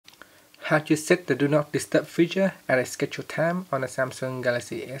how to set the Do Not Disturb feature at a scheduled time on a Samsung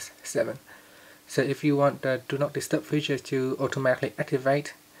Galaxy S7. So if you want the Do Not Disturb feature to automatically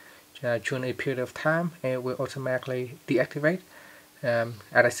activate during a period of time, and it will automatically deactivate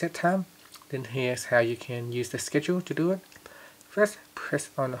at a set time, then here's how you can use the schedule to do it. First,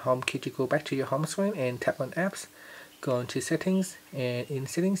 press on the home key to go back to your home screen and tap on apps. Go into settings, and in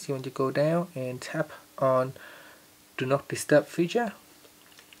settings you want to go down and tap on Do Not Disturb feature.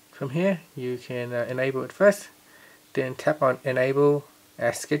 From here you can enable it first, then tap on enable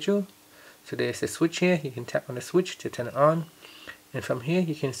as schedule. So there's a switch here, you can tap on the switch to turn it on, and from here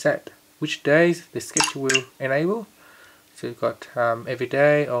you can set which days the schedule will enable. So you've got every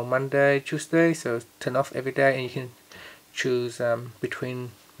day or Monday, Tuesday, so turn off every day, and you can choose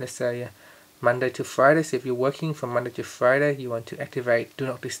between, let's say, Monday to Friday. So if you're working from Monday to Friday, you want to activate Do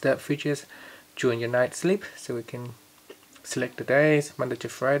Not Disturb features during your night sleep, so we can select the days, Monday to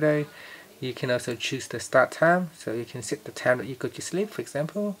Friday. You can also choose the start time, so you can set the time that you go to sleep, for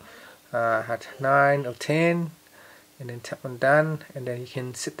example, at 9 or 10, and then tap on done, and then you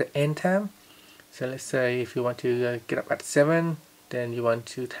can set the end time. So let's say if you want to get up at 7, then you want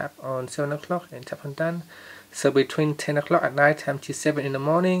to tap on 7 o'clock and tap on done. So between 10 o'clock at night time to 7 in the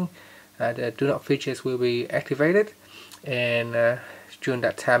morning, the Do Not features will be activated, and during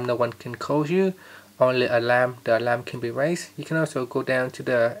that time no one can call you, only the alarm can be raised. You can also go down to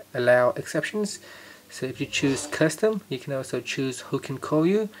the allow exceptions. So if you choose custom, you can also choose who can call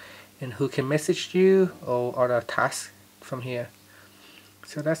you and who can message you or other tasks from here.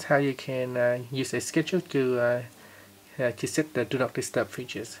 So that's how you can use a schedule to set the Do Not Disturb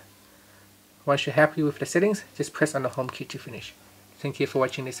features. Once you're happy with the settings, just press on the home key to finish. Thank you for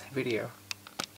watching this video.